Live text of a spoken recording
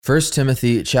First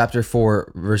Timothy chapter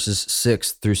 4, verses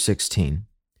 6 through 16.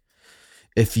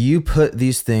 If you put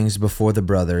these things before the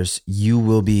brothers, you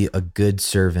will be a good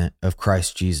servant of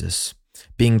Christ Jesus,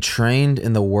 being trained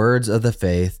in the words of the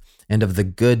faith and of the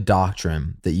good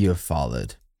doctrine that you have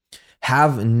followed.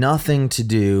 Have nothing to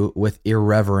do with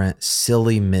irreverent,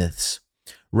 silly myths.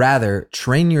 Rather,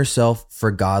 train yourself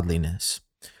for godliness.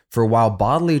 For while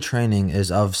bodily training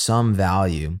is of some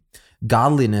value,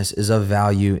 godliness is of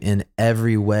value in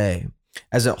every way,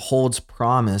 as it holds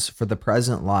promise for the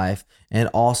present life and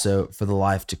also for the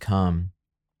life to come.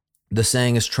 The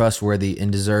saying is trustworthy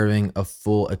and deserving of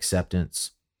full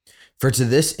acceptance. For to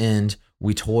this end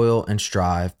we toil and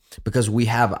strive, because we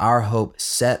have our hope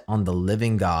set on the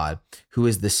living God, who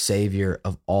is the Savior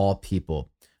of all people,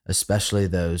 especially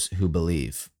those who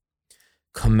believe.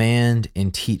 Command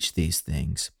and teach these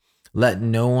things. Let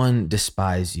no one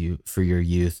despise you for your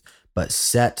youth, but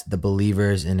set the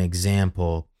believers an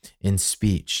example in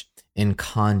speech, in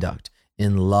conduct,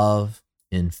 in love,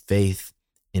 in faith,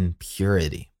 in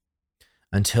purity.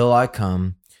 Until I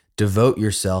come, devote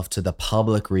yourself to the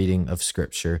public reading of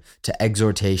Scripture, to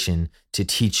exhortation, to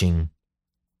teaching.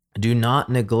 Do not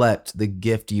neglect the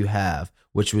gift you have,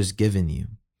 which was given you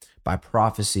by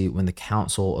prophecy when the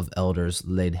council of elders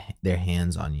laid their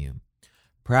hands on you.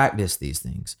 Practice these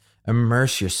things.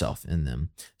 Immerse yourself in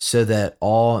them, so that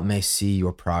all may see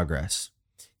your progress.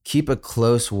 Keep a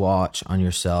close watch on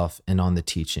yourself and on the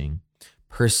teaching.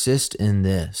 Persist in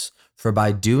this, for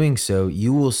by doing so,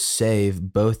 you will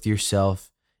save both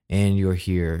yourself and your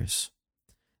hearers.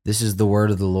 This is the word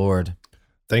of the Lord.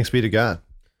 Thanks be to God.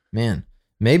 Man,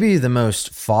 maybe the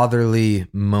most fatherly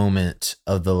moment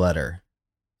of the letter.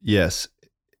 Yes.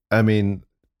 I mean,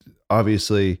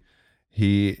 obviously,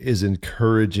 he is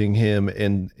encouraging him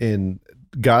in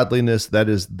godliness. That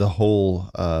is the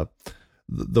whole,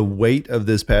 the weight of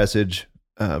this passage.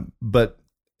 But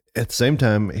at the same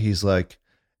time, he's like,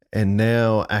 and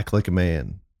now act like a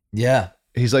man. Yeah.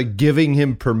 He's like giving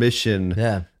him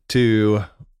permission to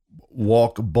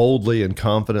walk boldly and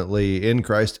confidently in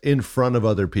Christ in front of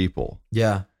other people.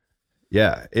 Yeah.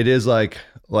 Yeah. It is like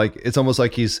it's almost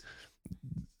like he's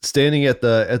standing at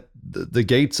the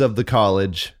gates of the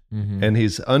college. Mm-hmm. And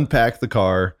he's unpacked the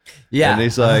car. Yeah. And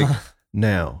he's like,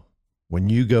 now, when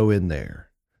you go in there,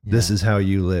 this is how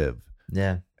you live.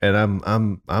 Yeah. And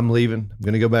I'm leaving. I'm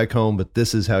going to go back home, but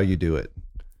this is how you do it.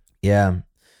 Yeah.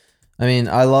 I mean,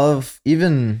 I love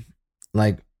even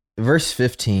like verse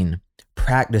 15,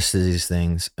 practice these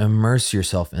things, immerse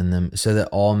yourself in them so that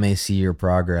all may see your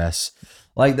progress.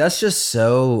 Like, that's just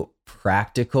so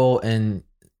practical. And,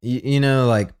 you know,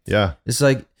 like, yeah, it's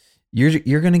like,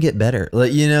 you're gonna get better,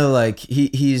 like, you know, like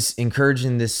he's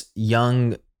encouraging this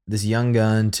young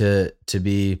gun to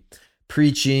be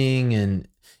preaching and,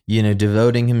 you know,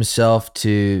 devoting himself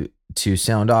to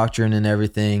sound doctrine and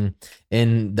everything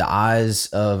in the eyes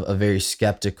of a very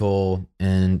skeptical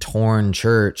and torn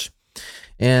church.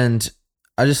 And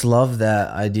I just love that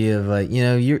idea of, like, you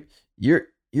know,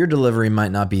 your delivery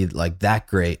might not be like that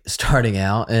great starting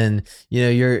out, and, you know,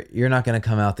 you're not going to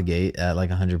come out the gate at like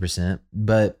 100%,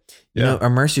 but you know,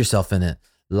 immerse yourself in it,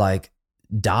 like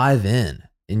dive in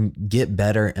and get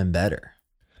better and better.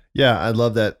 Yeah. I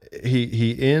love that.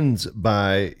 He ends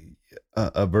by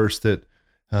a verse that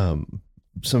some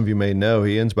of you may know.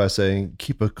 He ends by saying,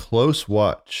 keep a close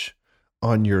watch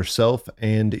on yourself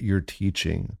and your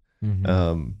teaching.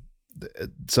 Mm-hmm.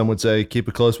 Some would say, keep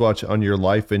a close watch on your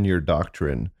life and your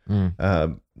doctrine.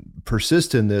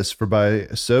 Persist in this, for by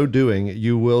so doing,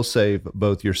 you will save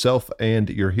both yourself and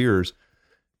your hearers.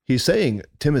 He's saying,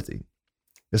 Timothy,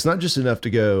 it's not just enough to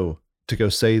go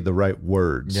say the right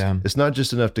words. Yeah. It's not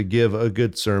just enough to give a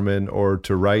good sermon or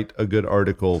to write a good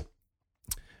article.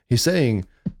 He's saying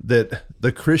that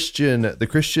the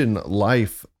Christian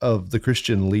life of the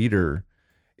Christian leader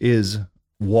is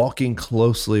walking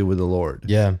closely with the Lord.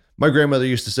 Yeah. My grandmother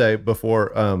used to say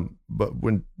before, but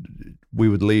when we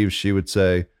would leave, she would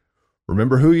say,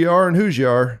 remember who you are and whose you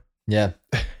are. Yeah.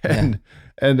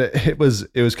 And it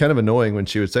was kind of annoying when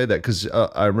she would say that, because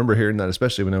I remember hearing that,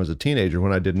 especially when I was a teenager,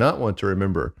 when I did not want to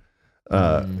remember,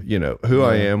 you know, who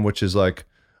I am, which is like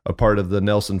a part of the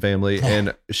Nelson family.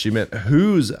 And she meant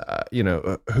whose I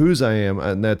am.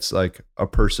 And that's like a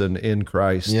person in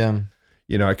Christ. Yeah.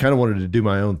 You know, I kind of wanted to do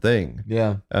my own thing.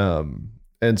 Yeah.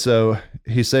 And so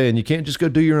he's saying, you can't just go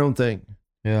do your own thing.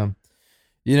 Yeah.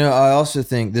 You know, I also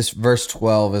think this verse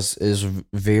 12 is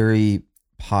very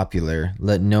popular.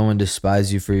 Let no one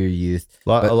despise you for your youth.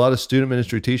 A lot of student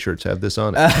ministry t-shirts have this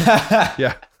on it.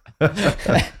 Yeah.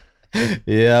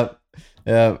 Yep.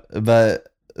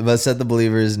 But set the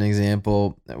believer as an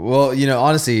example. Well, you know,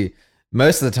 honestly,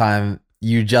 most of the time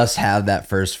you just have that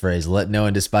first phrase, let no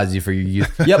one despise you for your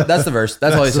youth. Yep, that's the verse.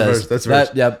 That's all he That's the says. verse. That's the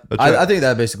verse. Yep. That's right. I think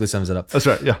that basically sums it up. That's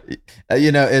right. Yeah.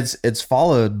 It's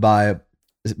followed by,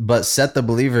 but set the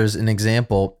believers an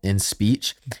example in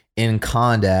speech, in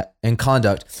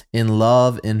conduct, in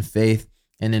love, in faith,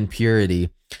 and in purity.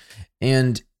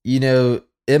 And,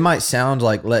 it might sound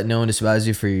like let no one despise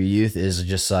you for your youth is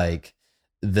just like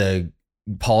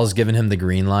Paul's given him the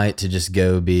green light to just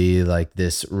go be like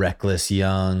this reckless,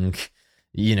 young,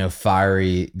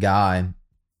 fiery guy.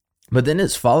 But then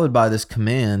it's followed by this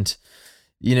command,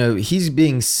 he's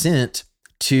being sent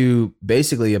to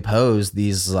basically oppose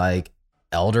these like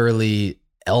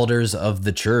elders of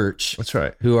the church. That's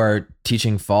right. Who are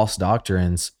teaching false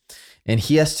doctrines. And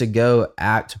he has to go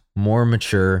act more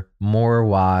mature, more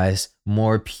wise,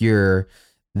 more pure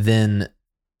than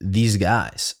these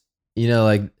guys.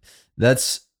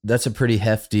 That's a pretty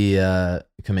hefty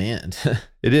command.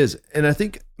 It is. And I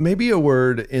think maybe a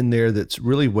word in there that's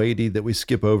really weighty that we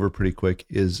skip over pretty quick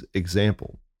is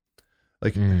example.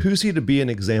 Like, who's he to be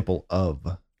an example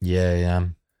of? Yeah.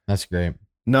 That's great.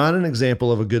 Not an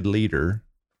example of a good leader,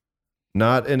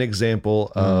 not an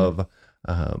example of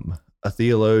a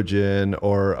theologian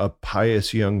or a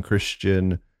pious young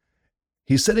Christian.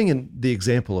 He's setting in the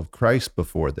example of Christ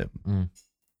before them.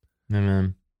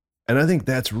 Amen. And I think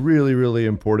that's really, really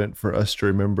important for us to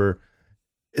remember.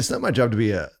 It's not my job to be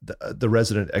the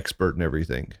resident expert in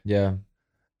everything. Yeah.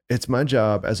 It's my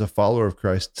job as a follower of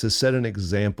Christ to set an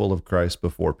example of Christ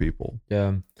before people.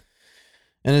 Yeah.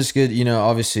 And it's good,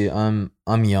 obviously I'm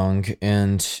young,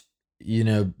 and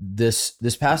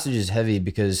this passage is heavy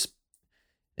because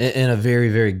in a very,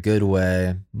 very good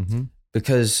way,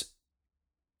 because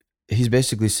he's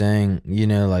basically saying,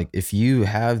 like if you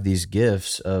have these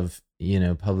gifts of,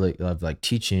 public, of like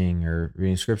teaching or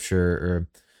reading scripture or,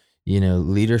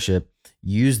 leadership,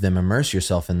 use them, immerse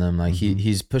yourself in them. Like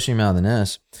he's pushing him out of the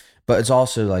nest, but it's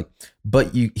also like,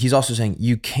 he's also saying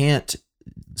you can't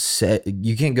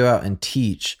go out and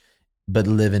teach, but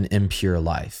live an impure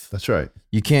life. That's right.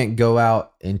 You can't go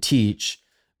out and teach,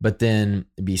 but then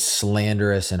be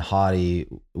slanderous and haughty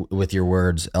with your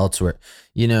words elsewhere.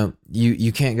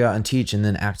 You can't go out and teach and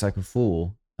then act like a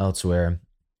fool elsewhere.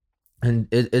 And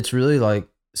it's really like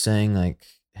saying like,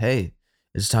 hey,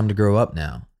 it's time to grow up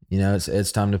now.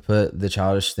 It's time to put the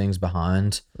childish things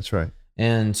behind. That's right.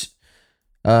 And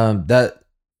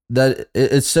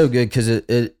it's so good because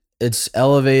it's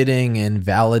elevating and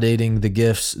validating the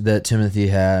gifts that Timothy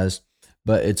has,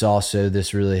 but it's also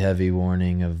this really heavy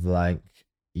warning of like,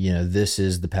 this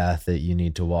is the path that you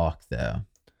need to walk though.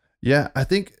 Yeah. I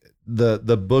think the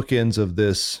bookends of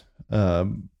this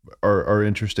are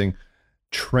interesting.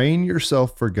 Train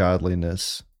yourself for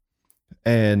godliness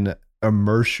and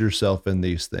immerse yourself in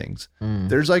these things.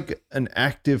 There's like an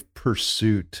active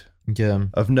pursuit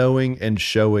of knowing and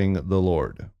showing the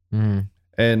Lord. And,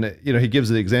 he gives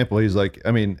the example. He's like,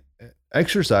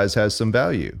 exercise has some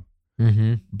value,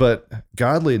 but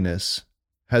godliness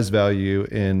has value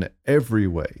in every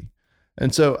way.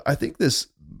 And so I think this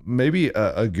maybe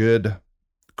a good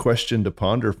question to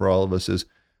ponder for all of us is,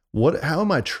 how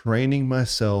am I training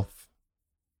myself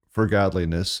for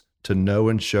godliness to know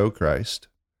and show Christ?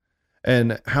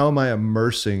 And how am I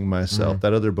immersing myself,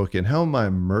 that other book in, how am I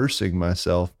immersing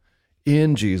myself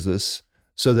in Jesus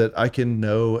so that I can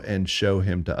know and show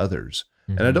him to others?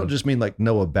 And I don't just mean like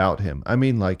know about him. I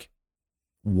mean like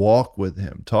walk with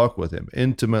him, talk with him,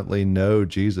 intimately know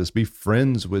Jesus, be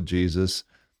friends with Jesus,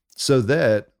 so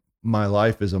that my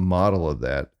life is a model of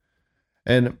that.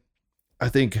 And I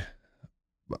think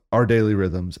our daily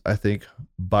rhythms, I think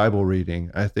Bible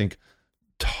reading, I think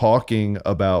talking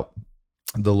about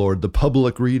the Lord, the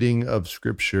public reading of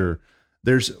scripture,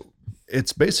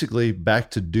 it's basically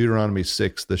back to Deuteronomy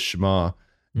 6, the Shema.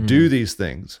 Do these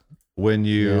things when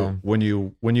you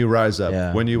rise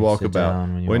up, when you walk about,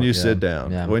 when you sit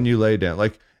down, when you lay down.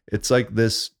 Like it's like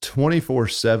this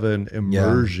 24/7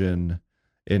 immersion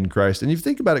in Christ. And if you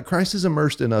think about it, Christ is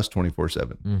immersed in us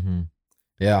 24/7.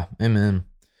 Yeah, amen.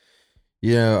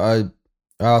 I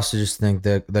also just think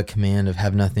that the command of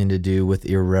have nothing to do with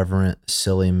irreverent,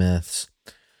 silly myths.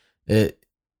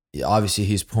 Obviously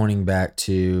he's pointing back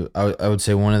to, I would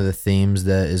say one of the themes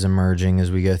that is emerging as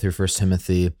we go through 1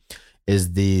 Timothy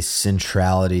is the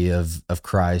centrality of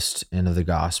Christ and of the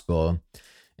gospel.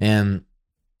 And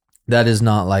that is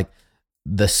not like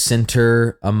the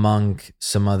center among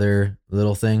some other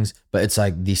little things, but it's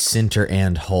like the center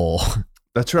and whole.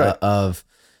 That's right. Of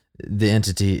the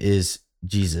entity is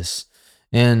Jesus.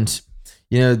 And,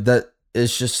 that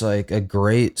it's just like a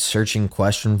great searching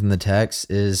question from the text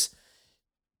is,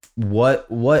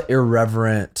 what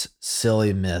irreverent,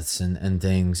 silly myths and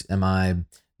things am I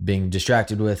being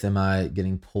distracted with? Am I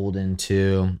getting pulled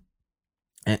into?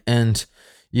 And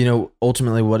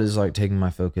ultimately, what is like taking my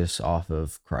focus off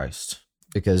of Christ?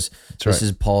 Because this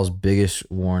is Paul's biggest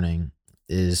warning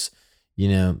is,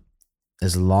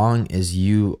 as long as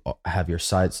you have your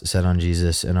sights set on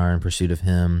Jesus and are in pursuit of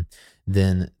him,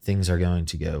 then things are going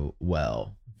to go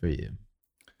well for you.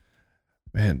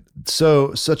 Man,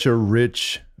 such a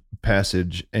rich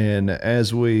passage. And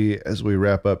as we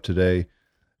wrap up today,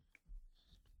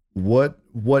 what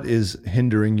is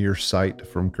hindering your sight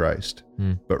from Christ?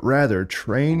 But rather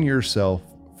train yourself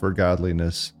for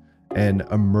godliness and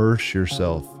immerse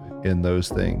yourself in those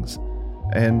things.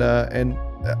 And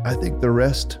I think the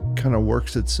rest kind of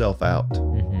works itself out.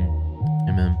 Mm-hmm.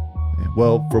 Amen.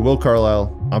 Well, for Will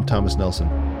Carlisle, I'm Thomas Nelson.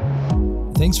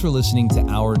 Thanks for listening to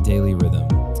Our Daily Rhythm.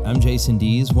 I'm Jason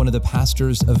Dees, one of the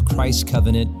pastors of Christ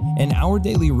Covenant, and Our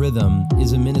Daily Rhythm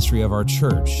is a ministry of our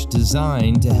church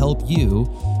designed to help you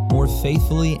more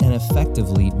faithfully and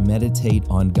effectively meditate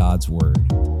on God's Word.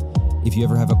 If you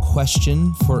ever have a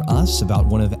question for us about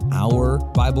one of our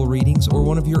Bible readings or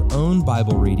one of your own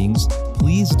Bible readings,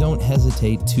 please don't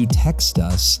hesitate to text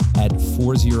us at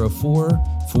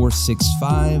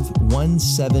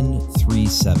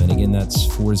 404-465-1737. Again, that's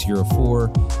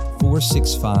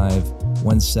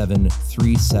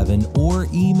 404-465-1737. Or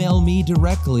email me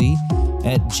directly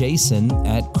at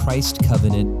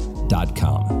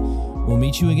jason@christcovenant.com. We'll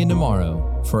meet you again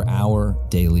tomorrow for Our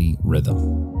Daily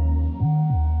Rhythm.